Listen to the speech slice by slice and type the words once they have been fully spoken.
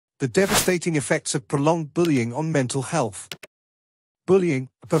The devastating effects of prolonged bullying on mental health. Bullying,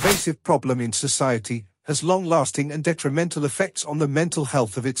 a pervasive problem in society, has long-lasting and detrimental effects on the mental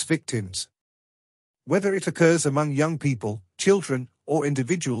health of its victims. Whether it occurs among young people, children, or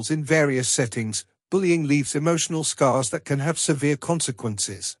individuals in various settings, bullying leaves emotional scars that can have severe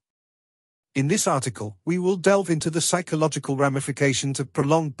consequences. In this article, we will delve into the psychological ramifications of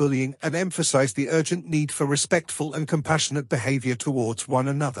prolonged bullying and emphasize the urgent need for respectful and compassionate behavior towards one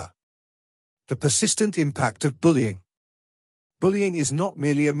another. The persistent impact of bullying. Bullying is not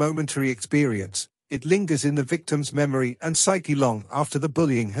merely a momentary experience, it lingers in the victim's memory and psyche long after the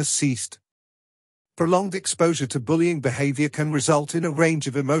bullying has ceased. Prolonged exposure to bullying behavior can result in a range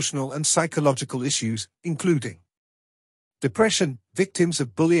of emotional and psychological issues, including depression. Victims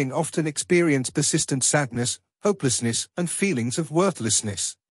of bullying often experience persistent sadness, hopelessness, and feelings of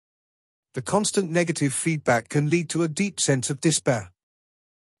worthlessness. The constant negative feedback can lead to a deep sense of despair.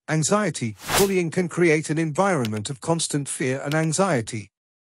 Anxiety. Bullying can create an environment of constant fear and anxiety.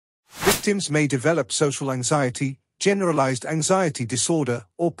 Victims may develop social anxiety, generalized anxiety disorder,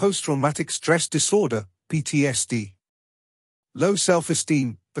 or post-traumatic stress disorder, PTSD. Low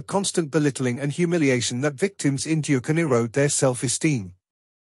self-esteem. The constant belittling and humiliation that victims endure can erode their self-esteem.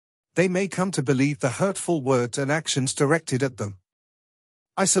 They may come to believe the hurtful words and actions directed at them.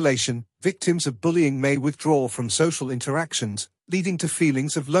 Isolation. Victims of bullying may withdraw from social interactions, leading to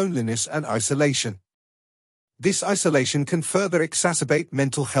feelings of loneliness and isolation. This isolation can further exacerbate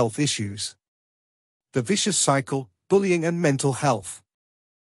mental health issues. The vicious cycle, bullying and mental health.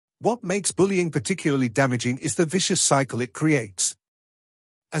 What makes bullying particularly damaging is the vicious cycle it creates.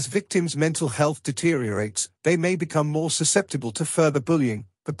 As victims' mental health deteriorates, they may become more susceptible to further bullying,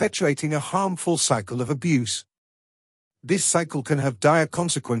 perpetuating a harmful cycle of abuse. This cycle can have dire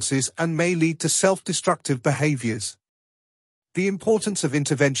consequences and may lead to self-destructive behaviors. The importance of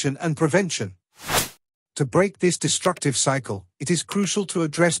intervention and prevention. To break this destructive cycle, it is crucial to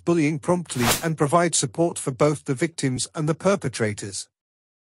address bullying promptly and provide support for both the victims and the perpetrators.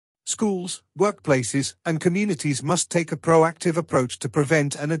 Schools, workplaces, and communities must take a proactive approach to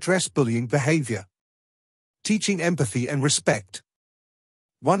prevent and address bullying behavior. Teaching empathy and respect.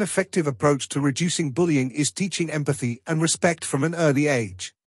 One effective approach to reducing bullying is teaching empathy and respect from an early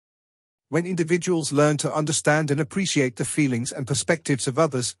age. When individuals learn to understand and appreciate the feelings and perspectives of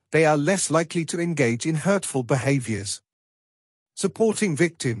others, they are less likely to engage in hurtful behaviors. Supporting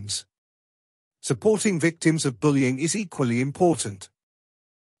victims. Supporting victims of bullying is equally important.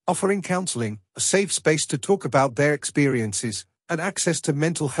 Offering counseling, a safe space to talk about their experiences, and access to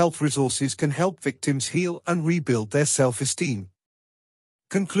mental health resources can help victims heal and rebuild their self-esteem.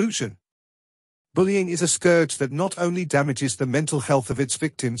 Conclusion. Bullying is a scourge that not only damages the mental health of its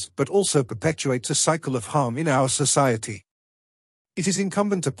victims but also perpetuates a cycle of harm in our society. It is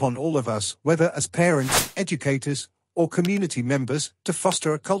incumbent upon all of us, whether as parents, educators, or community members, to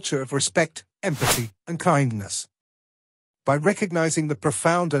foster a culture of respect, empathy, and kindness. By recognizing the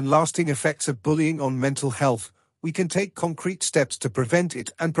profound and lasting effects of bullying on mental health, we can take concrete steps to prevent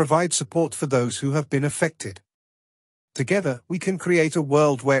it and provide support for those who have been affected. Together, we can create a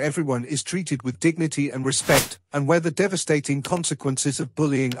world where everyone is treated with dignity and respect, and where the devastating consequences of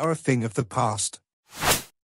bullying are a thing of the past.